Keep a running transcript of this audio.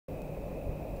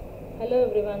Hello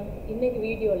everyone. இன்னைக்கு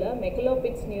வீடியோல McCulloch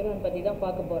neuron பத்தி தான்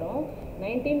பார்க்க போறோம்.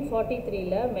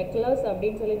 1943ல McCulloch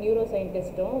அப்படினு சொல்லி நியூரோ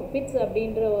சயின்டிஸ்டும் பிட்ஸ்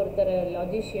அப்படிங்கற ஒருத்தர்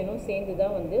லாஜிஷியனும் சேர்ந்து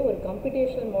தான் வந்து ஒரு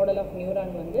கம்ப்யூட்டேஷனல் மாடல் ஆஃப்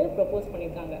நியூரான் வந்து ப்ரோபோஸ்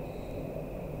பண்ணிருக்காங்க.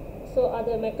 ஸோ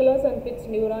அதை McCulloch and Pitts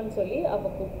neuron சொல்லி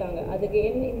அப்போ கூப்பிட்டாங்க. அதுக்கு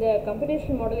இந்த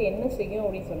கம்ப்யூட்டேஷனல் மாடல் என்ன செய்யும்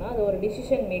அப்படின்னு சொன்னால் அது ஒரு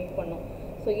டிசிஷன் மேக் பண்ணும்.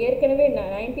 ஸோ ஏற்கனவே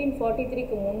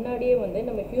 1943க்கு முன்னாடியே வந்து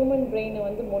நம்ம ஹியூமன் பிரெயினை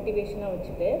வந்து மோட்டிவேஷனாக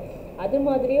வச்சுட்டு அது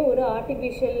மாதிரியே ஒரு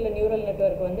ஆர்டிஃபிஷியல் நியூரல்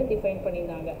நெட்வொர்க் வந்து டிஃபைன்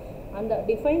பண்ணியிருந்தாங்க. அந்த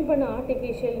டிஃபைன் பண்ண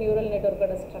ஆர்டிஃபிஷியல் நியூரல்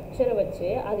நெட்வொர்க்கோட ஸ்ட்ரக்சரை வச்சு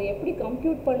அது எப்படி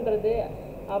கம்ப்யூட் பண்ணுறது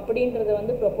அப்படின்றத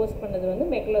வந்து ப்ரொப்போஸ் பண்ணது வந்து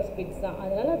McCulloch பிட்ஸ் தான்.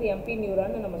 அதனால் அது எம்பி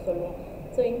நியூரான்னு நம்ம சொல்லுவோம்.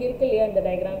 ஸோ இங்கே இருக்கு இல்லையா இந்த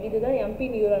டயக்ராம், இதுதான் எம்பி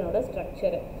நியூரானோட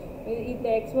ஸ்ட்ரக்சரு. இந்த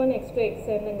x1 x2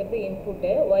 xnங்கிறது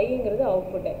இன்புட்டு, yங்கிறது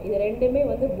அவுட்புட்டு. இது ரெண்டுமே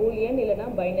வந்து பூலியன் இல்லைனா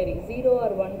பைனரி 0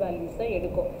 or 1 வேல்யூஸ் தான்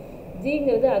எடுக்கும்.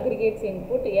 ஜிங்கிறது aggregates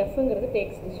input, எஃப்ங்கிறது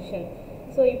tax decision.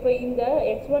 So இப்போ இந்த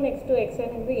x1 x2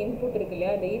 xnங்கிறது இன்புட் இருக்கு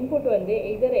இல்லையா, இந்த இன்புட் வந்து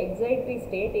எதர் எக்ஸைட்ரி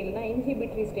ஸ்டேட் இல்லைனா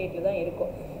இன்ஹிபிட்ரி ஸ்டேட்டில் தான்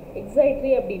இருக்கும்.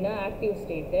 எக்ஸைட்ரி அப்படின்னா ஆக்டிவ்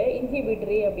ஸ்டேட்டு,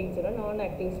 இன்ஹிபிட்ரி அப்படின்னு சொன்னால் நான்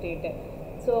active state.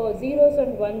 So zeros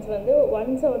and once வந்து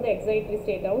ஒன்ஸை வந்து எக்ஸைட்ரி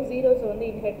ஸ்டேட்டாகவும் ஜீரோஸை வந்து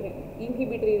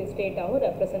இன்ஹிபிட்ரி ஸ்டேட்டாகவும்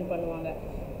ரெப்ரசன்ட் பண்ணுவாங்க.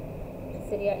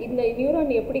 சரியா, இந்த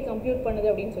நியூரான் எப்படி கம்ப்யூட் பண்ணுது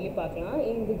அப்படின்னு சொல்லி பார்க்கலாம்.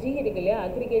 இந்த ஜி இருக்கு இல்லையா,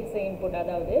 அக்ரிகேட்ஸ் இன்புட்,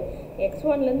 அதாவது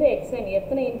x1லேருந்து xn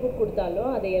எத்தனை இன்புட்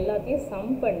கொடுத்தாலும் அதை எல்லாத்தையும்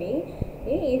சம் பண்ணி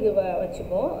இது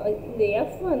வச்சுப்போம். இந்த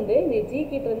எஃப் வந்து இந்த ஜி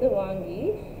கிட்டேருந்து வாங்கி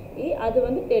அது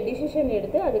வந்து டிசிஷன்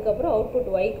எடுத்து அதுக்கப்புறம் அவுட்புட்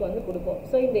ஒய்க்கு வந்து கொடுப்போம்.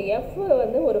 ஸோ இந்த எஃப்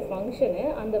வந்து ஒரு ஃபங்க்ஷனு,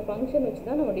 அந்த ஃபங்க்ஷன் வச்சு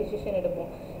தான் நம்ம டிசிஷன் எடுப்போம்.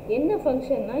 என்ன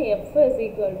ஃபங்க்ஷன்னா F is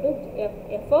equal to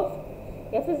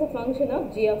F is a function of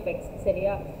G of X.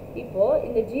 சரியா, இப்போது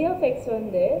இந்த ஜி ஆஃப் எக்ஸ்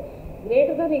வந்து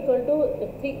greater than equal to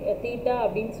theta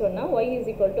அப்படின்னு சொன்னால் Y is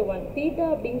equal to 1. Theta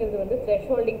அப்படிங்கிறது வந்து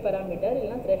த்ரெஷ்ஹோல்டிங் பேராமீட்டர்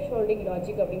இல்லைனா த்ரெஷ்ஹோல்டிங்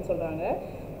லாஜிக் அப்படின்னு சொல்கிறாங்க.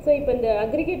 ஸோ இப்போ இந்த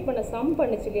அக்ரிகேட் பண்ண சம்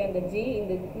பண்ணுச்சு இல்லையா அந்த ஜி,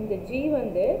 இந்த ஜி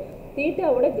வந்து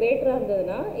தீட்டாவோட கிரேட்டராக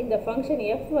இருந்ததுன்னா இந்த ஃபங்க்ஷன்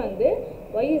எஃப் வந்து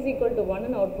Y is equal to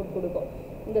 1ன்னு output கொடுக்கும்.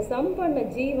 இந்த சம் பண்ண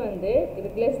ஜி வந்து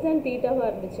லெஸ் தேன் தீட்டாவாக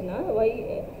இருந்துச்சுன்னா ஒய்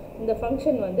இந்த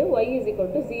ஃபங்க்ஷன் வந்து Y is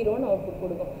equal to 0ன்னு output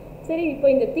கொடுக்கும். சரி, இப்போ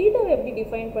இந்த தீட்டாவை எப்படி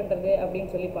டிஃபைன் பண்ணுறது அப்படின்னு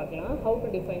சொல்லி பார்க்கலாம். How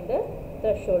to define the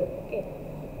threshold. Okay,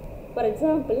 for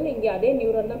example இங்கே அதே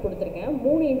நியூரான் தான் கொடுத்துருக்கேன்.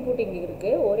 3 இன்புட் இங்கே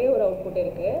இருக்குது, ஒரே ஒரு அவுட்புட்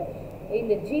இருக்குது.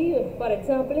 இந்த ஜி ஃபார்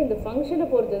எக்ஸாம்பிள் இந்த ஃபங்க்ஷனை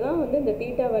பொறுத்து தான் வந்து இந்த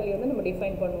தீட்டா வேல்யூ வந்து நம்ம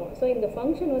டிஃபைன் பண்ணுவோம். ஸோ இந்த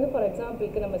ஃபங்க்ஷன் வந்து ஃபார்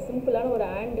எக்ஸாம்பிளுக்கு நம்ம சிம்பிளான ஒரு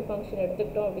ஆண்ட் ஃபங்க்ஷன்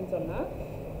எடுத்துக்கிட்டோம் அப்படின்னு சொன்னால்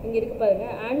இங்கே இருக்கு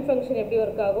பாருங்கள், ஆண்ட் ஃபங்க்ஷன் எப்படி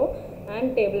ஒர்க் ஆகும்,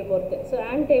 ஆண்ட் டேபிள் பொறுத்து. ஸோ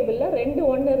ஆண்ட் டேபிளில் 2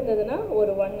 1 இருந்ததுன்னா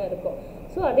ஒரு 1 இருக்கும்.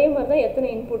 ஸோ அதே மாதிரி தான் எத்தனை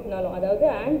இன்புட்னாலும், அதாவது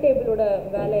ஆண்ட் டேபிளோட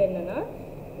வேலை என்னென்னா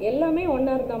எல்லாமே 1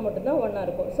 இருந்தால் மட்டும்தான் 1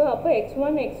 இருக்கும். ஸோ அப்போ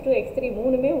x1 x2 x3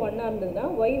 மூணுமே 1 இருந்ததுன்னா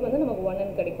y வந்து நமக்கு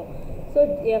 1ன்னு கிடைக்கும். So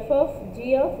F of G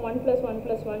of 1 + 1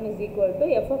 + 1 is equal to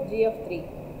F of G of 3.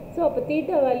 So அப்போ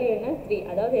தீட்டா வேல்யூ என்ன 3.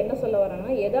 அதாவது என்ன சொல்ல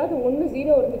வராங்கன்னா ஏதாவது 1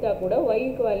 0 இருந்துட்டா கூட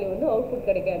ஒய்க்கு வேல்யூ வந்து அவுட்புட்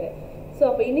கிடைக்காது. ஸோ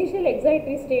அப்போ இனிஷியல்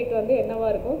எக்ஸைட்ரி ஸ்டேட் வந்து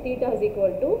என்னவாக இருக்கும், தீட்டா இஸ்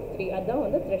ஈக்குவல் டு 3. அதுதான்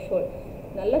வந்து த்ரெஷ்ஹோல்ட்.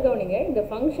 நல்ல கவனிங்க, இந்த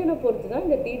ஃபங்க்ஷனை பொறுத்து தான்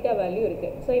இந்த தீட்டா வேல்யூ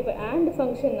இருக்குது. ஸோ இப்போ ஆண்ட்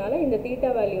ஃபங்க்ஷன்னால இந்த தீட்டா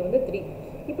வேல்யூ வந்து 3.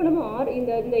 இப்போ நம்ம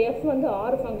இந்த எஃப் வந்து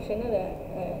ஆர் ஃபங்க்ஷனை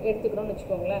எடுத்துக்கிறோம்னு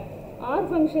வச்சுக்கோங்களேன். ஆர்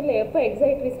ஃபங்க்ஷனில் எப்போ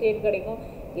எக்ஸைட்ரி ஸ்டேட் கிடைக்கும்,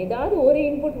 ஏதாவது ஒரு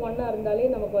இன்புட் 1 இருந்தாலே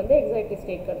நமக்கு வந்து எக்ஸைட்ரி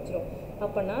ஸ்டேட் கிடச்சிரும்.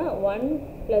 அப்போனா 1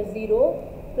 + 0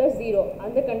 + 0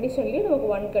 அந்த கண்டிஷன்லேயும் நமக்கு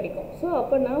 1 கிடைக்கும். ஸோ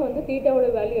அப்போனா வந்து தீட்டாவோட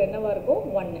வேல்யூ என்னவாக இருக்கும்,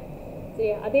 1.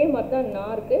 சரி, அதே மாதிரி தான்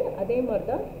நார்க்கு, அதே மாதிரி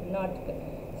தான் நாட்டுக்கு.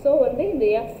 ஸோ வந்து இந்த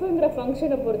எஃப்ங்கிற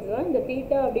ஃபங்க்ஷனை பொறுத்து தான் இந்த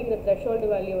தீட்டா அப்படிங்கிற த்ரெஷ்ஹோல்டு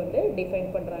வேல்யூ வந்து டிஃபைன்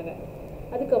பண்ணுறாங்க.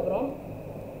 அதுக்கப்புறம்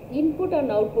இன்புட்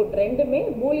அண்ட் அவுட்புட் ரெண்டுமே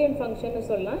பூலியன் ஃபங்க்ஷன்னு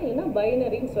சொல்லலாம், இல்லைனா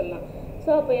பைனரின்னு சொல்லலாம். ஸோ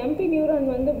அப்போ எம்பி நியூரான்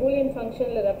வந்து பூலியன்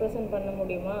ஃபங்க்ஷனில் ரெப்ரசன்ட் பண்ண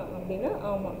முடியுமா அப்படின்னா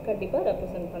ஆமாம், கண்டிப்பாக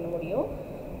ரெப்ரசன்ட் பண்ண முடியும்.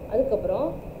 அதுக்கப்புறம்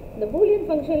இந்த பூலியன்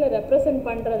ஃபங்க்ஷனில் ரெப்ரசன்ட்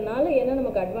பண்ணுறதுனால என்ன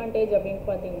நமக்கு அட்வான்டேஜ் அப்படின்னு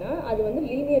பார்த்தீங்கன்னா அது வந்து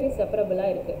லீனியர்லி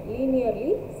செப்பரபிளாக இருக்குது.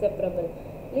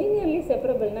 லீனியர்லி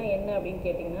செப்பரபிள்னா என்ன அப்படின்னு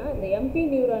கேட்டிங்கன்னா இந்த எம்பி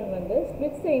நியூரான் வந்து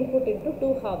splits the input into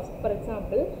 2 halves. For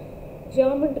example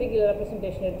geometrical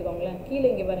representation எடுத்துக்கோங்களேன். கீழே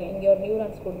இங்கே பாருங்கள், இங்கே ஒரு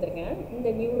நியூரான்ஸ் கொடுத்துருக்கேன். இந்த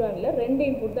நியூரானில் 2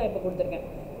 இன்புட் தான் இப்போ கொடுத்துருக்கேன்.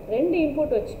 2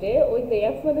 இன்புட் வச்சுட்டு இந்த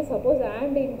எஃப் வந்து சப்போஸ்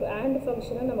ஆண்ட்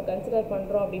ஃபங்க்ஷனை நம்ம கன்சிடர்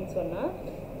பண்ணுறோம் அப்படின்னு சொன்னால்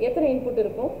எத்தனை இன்புட்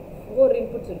இருக்கும், 4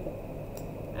 இன்புட்ஸ் இருக்கும்.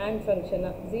 ஆண்ட்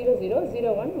ஃபங்க்ஷனாக 0 0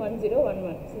 0 1 1 0 1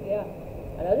 1. சரியா,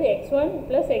 அதாவது x1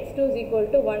 + x2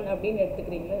 = 1 அப்படின்னு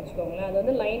எடுத்துக்கிறீங்கன்னு வச்சுக்கோங்களேன். அது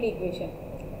வந்து line equation.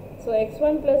 So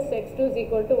x1 + x2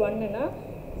 = 1ன்னா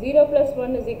 0 +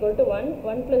 1 = 1,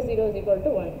 1 + 0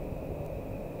 = 1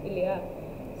 இல்லையா.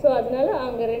 ஸோ அதனால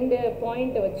அங்கே 2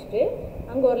 பாயிண்ட்டை வச்சுட்டு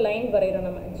அங்கே ஒரு லைன் வரைகிறோம்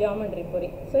நம்ம ஜியாமெட்ரி பொறி.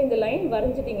 ஸோ இந்த லைன்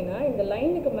வரைஞ்சிட்டிங்கன்னா இந்த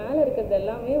லைனுக்கு மேலே இருக்கிறது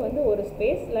எல்லாமே வந்து ஒரு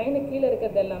ஸ்பேஸ், லைனுக்கு கீழே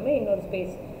இருக்கிறது எல்லாமே இன்னொரு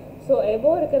ஸ்பேஸ். ஸோ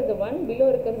எபோவ் இருக்கிறது 1, பிலோ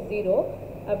இருக்கிறது 0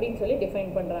 அப்படின்னு சொல்லி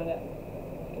டிஃபைன் பண்ணுறாங்க.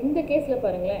 இந்த கேஸில்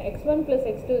பாருங்களேன் x1 +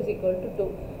 x2 = 2.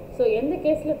 ஸோ எந்த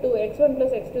கேஸில் x1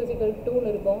 + x2 =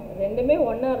 2ன்னு இருக்கும்? ரெண்டுமே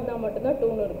ஒன்றா இருந்தால் மட்டும்தான்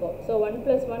 2ன்னு இருக்கும். ஸோ 1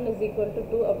 + 1 =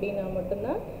 2 அப்படின்னா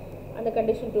மட்டும்தான் அந்த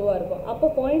கண்டிஷன் 2ஆக இருக்கும். அப்போ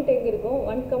பாயிண்ட் எங்கே இருக்கும்?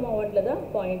 1,1ல் தான்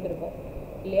பாயிண்ட் இருக்கும்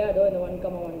இல்லையா? அதோ இந்த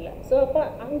 1,1ல். ஸோ அப்போ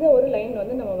அங்கே ஒரு லைன்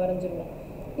வந்து நம்ம வரைஞ்சிருவோம்.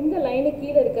 இந்த லைனுக்கு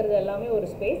கீழே இருக்கிறது எல்லாமே ஒரு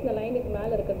ஸ்பேஸ், இந்த லைனுக்கு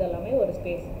மேலே இருக்கிறது எல்லாமே ஒரு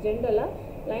ஸ்பேஸ். ஜென்ரலாக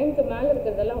லைனுக்கு மேலே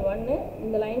இருக்கிறதெல்லாம் 1,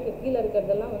 இந்த லைனுக்கு கீழே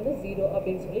இருக்கிறதெல்லாம் வந்து 0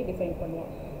 அப்படின்னு சொல்லி டிஃபைன்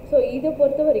பண்ணுவோம். ஸோ இதை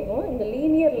பொறுத்த வரைக்கும் இந்த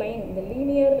லீனியர் லைன், இந்த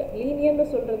லீனியர்னு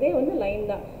சொல்கிறதே வந்து லைன்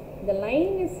தான். இந்த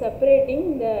line is separating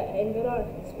the என்விரான்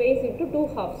space into 2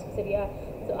 halves, சரியா?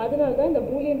 ஸோ அதனால தான் இந்த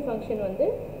பூலியன் ஃபங்க்ஷன் வந்து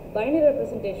பைனரி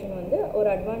ரெப்ரசன்டேஷன் வந்து ஒரு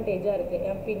அட்வான்டேஜாக இருக்குது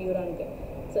MP நியூரானுக்கு.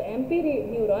 So MP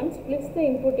neuron splits the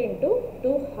input into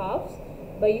 2 halves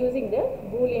by using the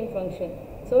Boolean function.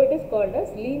 So it is called as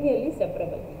linearly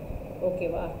separable. Okay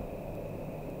va?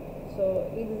 So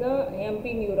இதுதான்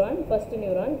MP neuron, first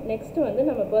neuron. Next வந்து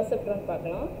நம்ம perceptron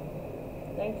பார்க்கலாம்.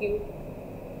 Thank you.